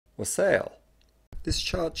for sale. This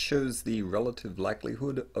chart shows the relative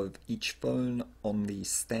likelihood of each phone on the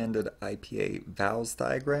standard IPA vowels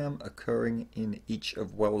diagram occurring in each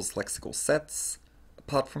of Wells' lexical sets.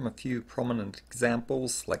 Apart from a few prominent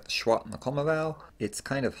examples like the schwa and the comma vowel, it's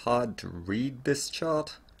kind of hard to read this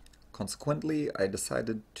chart. Consequently, I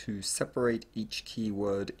decided to separate each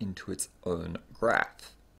keyword into its own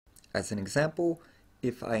graph. As an example,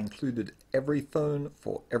 if I included every phone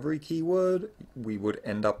for every keyword, we would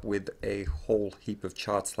end up with a whole heap of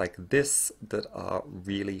charts like this that are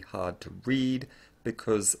really hard to read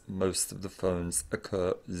because most of the phones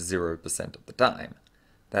occur 0% of the time.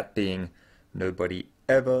 That being, nobody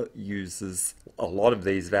ever uses a lot of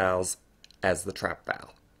these vowels as the trap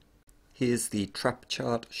vowel. Here's the trap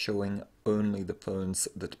chart showing only the phones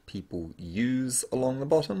that people use along the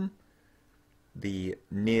bottom. The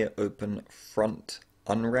near open front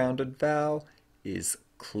unrounded vowel is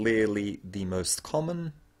clearly the most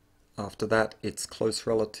common. After that, its close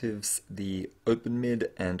relatives, the open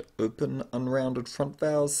mid and open unrounded front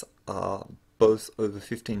vowels, are both over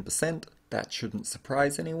 15%. That shouldn't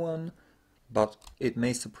surprise anyone, but it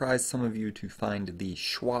may surprise some of you to find the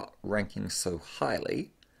schwa ranking so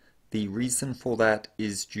highly. The reason for that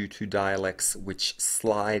is due to dialects which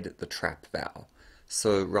slide the trap vowel.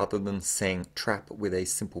 So rather than saying trap with a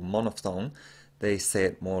simple monophthong, they say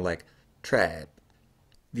it more like trap.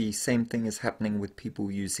 The same thing is happening with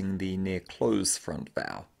people using the near close front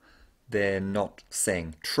vowel. They're not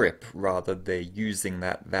saying trip, rather they're using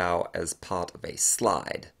that vowel as part of a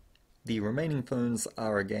slide. The remaining phones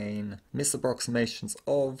are again misapproximations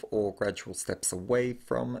of or gradual steps away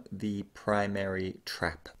from the primary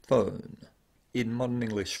trap phone. In modern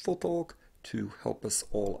English full talk, to help us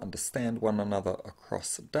all understand one another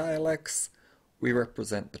across dialects, we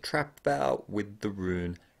represent the trap vowel with the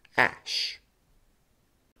rune ash.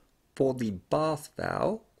 For the bath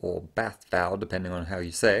vowel, or bath vowel depending on how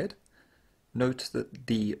you say it, note that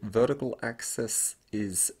the vertical axis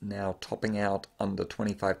is now topping out under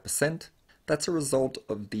 25%. That's a result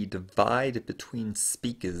of the divide between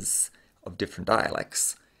speakers of different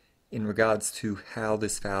dialects in regards to how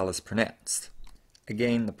this vowel is pronounced.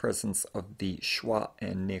 Again, the presence of the schwa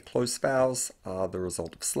and near close vowels are the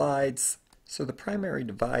result of slides. So the primary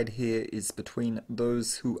divide here is between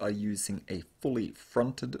those who are using a fully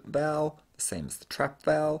fronted vowel, the same as the trap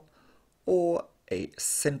vowel, or a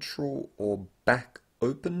central or back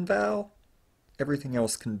open vowel. Everything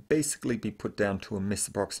else can basically be put down to a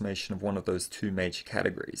misapproximation of one of those two major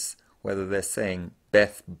categories, whether they're saying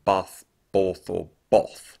beth, buth, both, or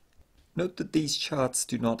both. Note that these charts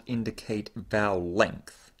do not indicate vowel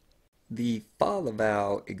length. The father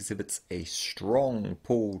vowel exhibits a strong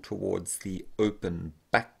pull towards the open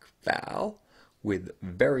back vowel, with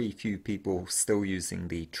very few people still using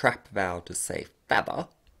the trap vowel to say father.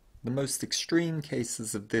 The most extreme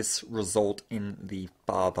cases of this result in the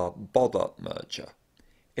father-bother merger.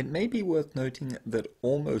 It may be worth noting that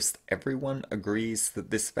almost everyone agrees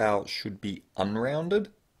that this vowel should be unrounded.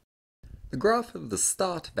 The graph of the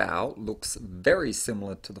start vowel looks very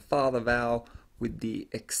similar to the father vowel, with the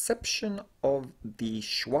exception of the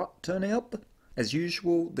schwa turning up. As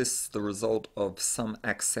usual, this is the result of some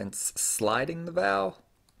accents sliding the vowel.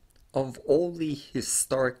 Of all the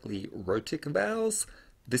historically rhotic vowels,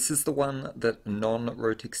 this is the one that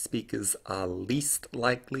non-rhotic speakers are least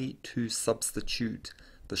likely to substitute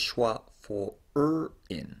the schwa for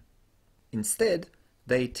in. Instead,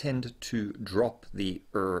 they tend to drop the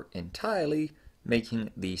entirely, making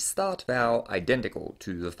the start vowel identical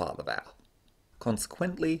to the father vowel.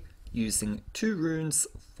 Consequently, using two runes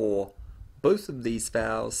for both of these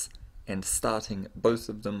vowels and starting both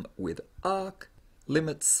of them with arc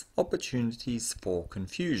limits opportunities for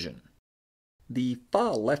confusion. The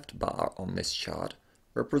far left bar on this chart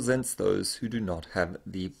represents those who do not have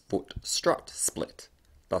the foot strut split.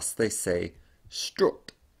 Thus they say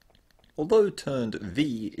strut. Although turned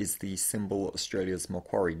V is the symbol Australia's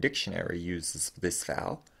Macquarie Dictionary uses for this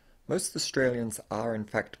vowel, most Australians are in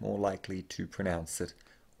fact more likely to pronounce it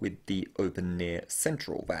with the open near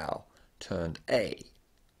central vowel, turned A.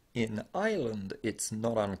 In Ireland, it's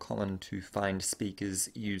not uncommon to find speakers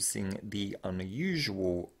using the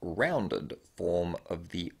unusual rounded form of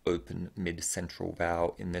the open mid-central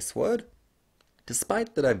vowel in this word.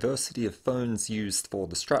 Despite the diversity of phones used for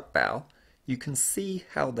the strut vowel, you can see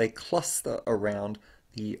how they cluster around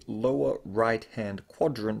the lower right-hand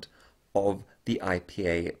quadrant of the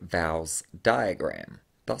IPA vowels diagram,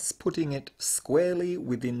 thus putting it squarely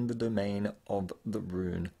within the domain of the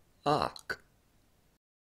rune arc.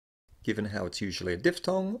 Given how it's usually a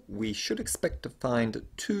diphthong, we should expect to find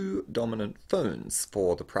two dominant phones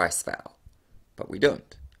for the price vowel, but we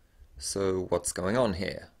don't. So what's going on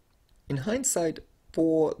here? In hindsight,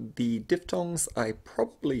 for the diphthongs, I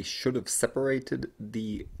probably should have separated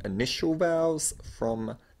the initial vowels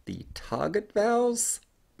from the target vowels,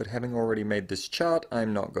 but having already made this chart,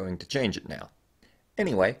 I'm not going to change it now.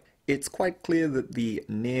 Anyway, it's quite clear that the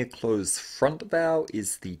near-close front vowel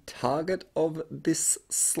is the target of this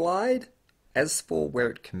slide. As for where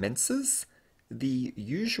it commences, the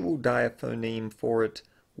usual diaphoneme for it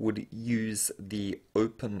would use the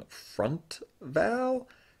open front vowel.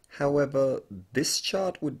 However, this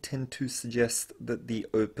chart would tend to suggest that the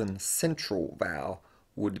open central vowel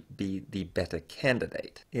would be the better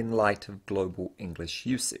candidate in light of global English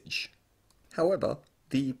usage. However,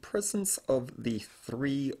 the presence of the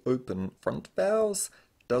 3 open front vowels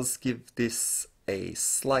does give this a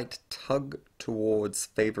slight tug towards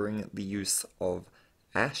favoring the use of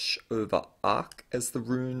ash over arc as the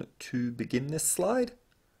rune to begin this slide.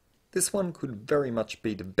 This one could very much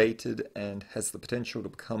be debated and has the potential to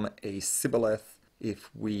become a shibboleth if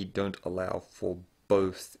we don't allow for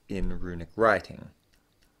both in runic writing.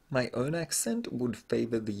 My own accent would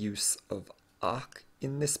favor the use of arc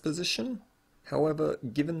in this position. However,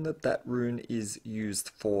 given that that rune is used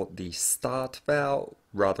for the start vowel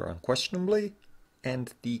rather unquestionably,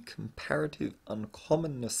 and the comparative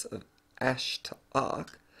uncommonness of ash to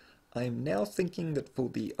arc, I am now thinking that for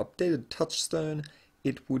the updated touchstone,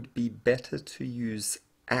 it would be better to use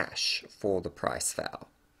ash for the price vowel.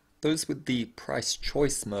 Those with the price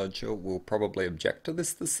choice merger will probably object to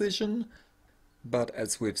this decision, but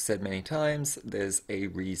as we've said many times, there's a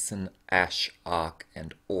reason ash, arc,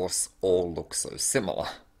 and ors all look so similar.